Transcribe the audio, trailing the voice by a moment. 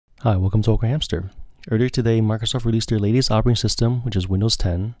Hi, welcome to AwkwardHamster. Earlier today, Microsoft released their latest operating system, which is Windows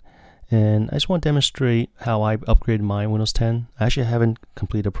 10. And I just want to demonstrate how I upgraded my Windows 10. I actually haven't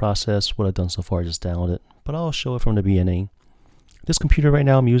completed the process. What I've done so far is just download it, but I'll show it from the beginning. This computer right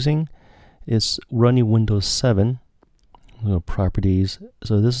now I'm using is running Windows 7. Properties.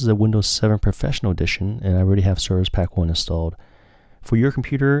 So this is a Windows 7 Professional Edition, and I already have Service Pack 1 installed. For your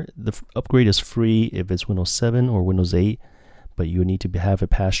computer, the upgrade is free if it's Windows 7 or Windows 8. But you need to have it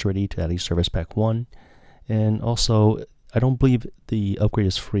patched ready to at least Service Pack 1. And also, I don't believe the upgrade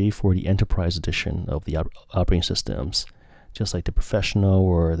is free for the Enterprise Edition of the operating systems, just like the Professional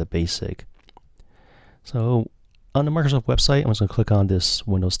or the Basic. So on the Microsoft website, I'm just going to click on this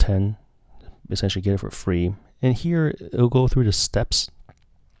Windows 10, essentially get it for free. And here, it'll go through the steps.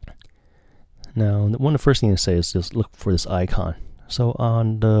 Now, one of the first things to say is just look for this icon. So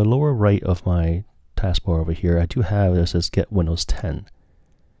on the lower right of my taskbar over here, I do have this says Get Windows 10.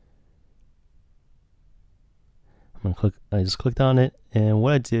 I just clicked on it, and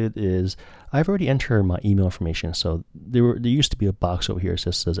what I did is I've already entered my email information. So there used to be a box over here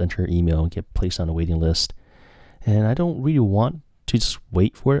that says enter email and get placed on the waiting list. And I don't really want to just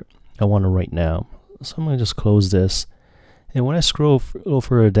wait for it. I want it right now. So I'm going to just close this. And when I scroll a little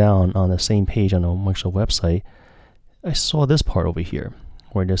further down on the same page on the Microsoft website, I saw this part over here,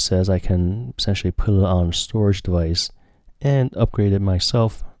 where it just says I can essentially put it on a storage device and upgrade it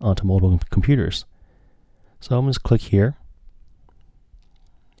myself onto mobile computers. So I'm going to click here,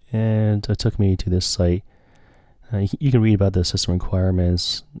 and it took me to this site. You can read about the system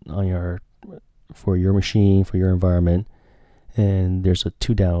requirements on for your machine, for your environment, and there's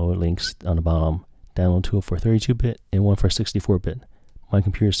two download links on the bottom. Download tool for 32-bit and one for 64-bit. My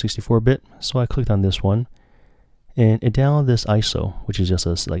computer is 64-bit, so I clicked on this one. And it downloaded this ISO, which is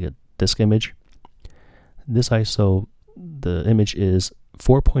just like a disk image. This ISO, the image is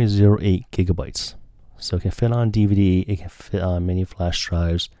 4.08 gigabytes. So it can fit on DVD, it can fit on many flash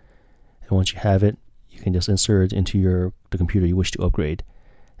drives. And once you have it, you can just insert it into the computer you wish to upgrade.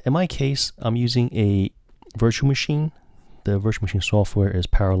 In my case, I'm using a virtual machine. The virtual machine software is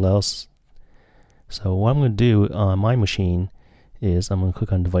Parallels. So what I'm going to do on my machine is I'm going to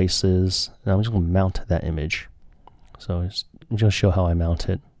click on Devices, and I'm just going to mount that image. So I'm just going to show how I mount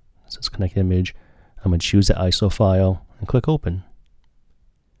it. It says Connect Image. I'm going to choose the ISO file and click Open.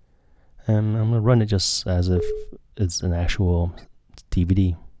 And I'm going to run it just as if it's an actual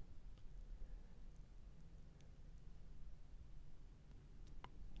DVD.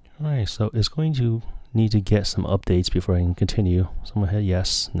 Alright, so it's going to need to get some updates before I can continue. So I'm going to hit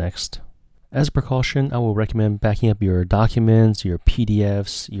Yes, Next. As a precaution, I will recommend backing up your documents, your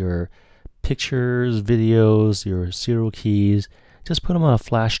PDFs, your pictures, videos, your serial keys. Just put them on a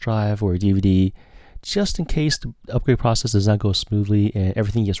flash drive or a DVD, just in case the upgrade process does not go smoothly and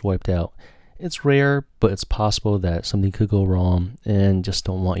everything gets wiped out. It's rare, but it's possible that something could go wrong, and just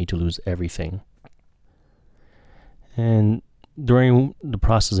don't want you to lose everything. And during the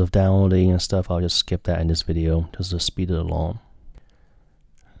process of downloading and stuff, I'll just skip that in this video just to speed it along.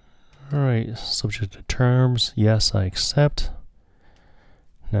 Alright, subject to terms, yes, I accept.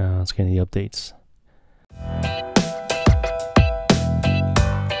 Now let's get the updates.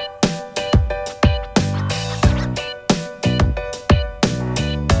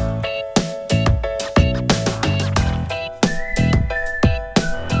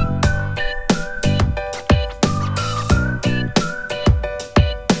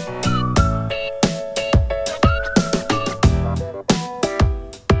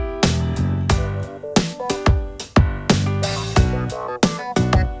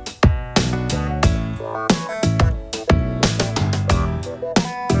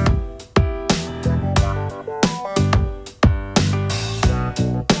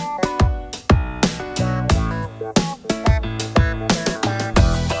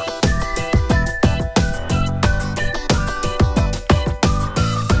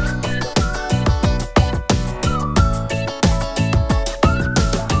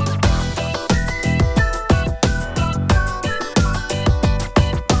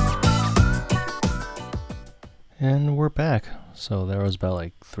 And we're back. So there was about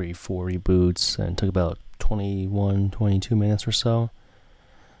like 3-4 reboots, and it took about 21-22 minutes or so.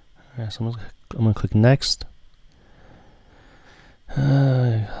 Alright, so I'm gonna click Next.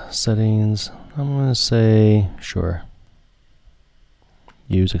 Settings. I'm gonna say sure.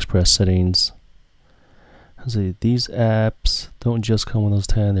 Use Express settings. Let's see, these apps don't just come with Windows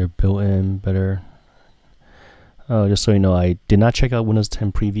 10; they're built in better. Oh, just so you know, I did not check out Windows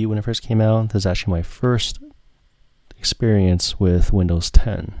 10 Preview when it first came out. This is actually my first experience with Windows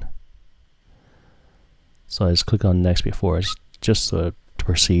 10. So I just click on Next before, it's just to to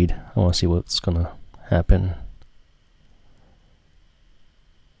proceed. I want to see what's gonna happen.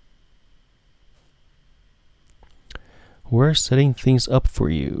 We're setting things up for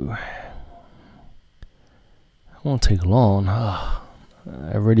you. It won't take long.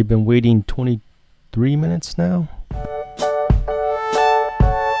 I've already been waiting 23 minutes now.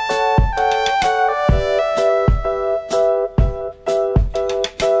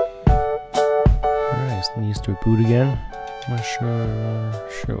 Alright, it needs to reboot again. I'm not sure.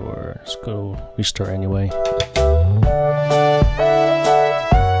 Sure. Let's go restart anyway.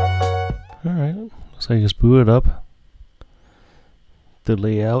 Alright, looks like it's booted up. The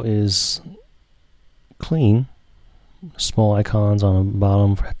layout is clean. Small icons on the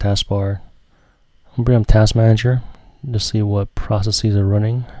bottom for taskbar. I'll bring up Task Manager to see what processes are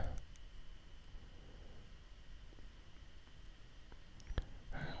running.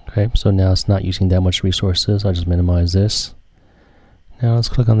 Okay, so now it's not using that much resources. I just minimize this. Now let's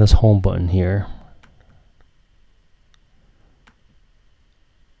click on this home button here.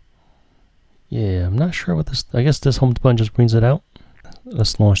 Yeah, I'm not sure what this. I guess this home button just brings it out.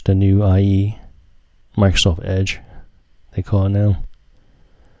 Let's launch the new IE, Microsoft Edge, they call it now.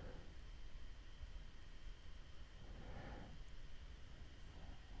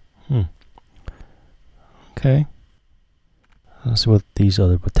 Okay. Let's see what these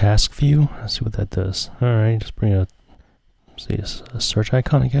other task view. Let's see what that does. All right, just bring up. See a search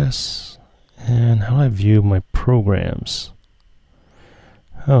icon, I guess. And how do I view my programs?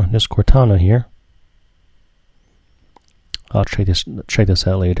 Oh, there's Cortana here. I'll check this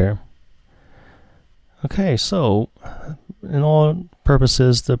out later. Okay, so in all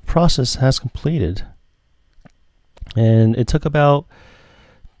purposes, the process has completed, and it took about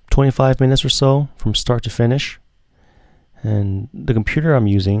 25 minutes or so from start to finish. And the computer I'm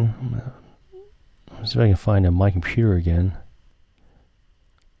using, let's see if I can find my computer again.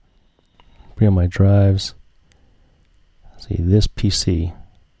 Bring up my drives. Let's see this PC.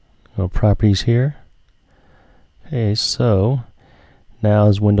 Go properties here. Okay, so now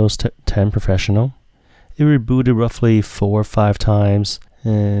is Windows 10 Professional. It rebooted roughly 4 or 5 times,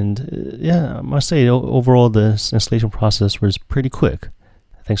 and yeah, I must say overall this installation process was pretty quick.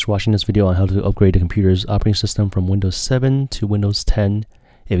 Thanks for watching this video on how to upgrade a computer's operating system from Windows 7 to Windows 10.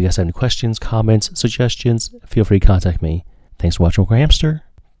 If you guys have any questions, comments, suggestions, feel free to contact me. Thanks for watching AwkwardHamster.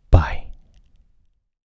 Bye.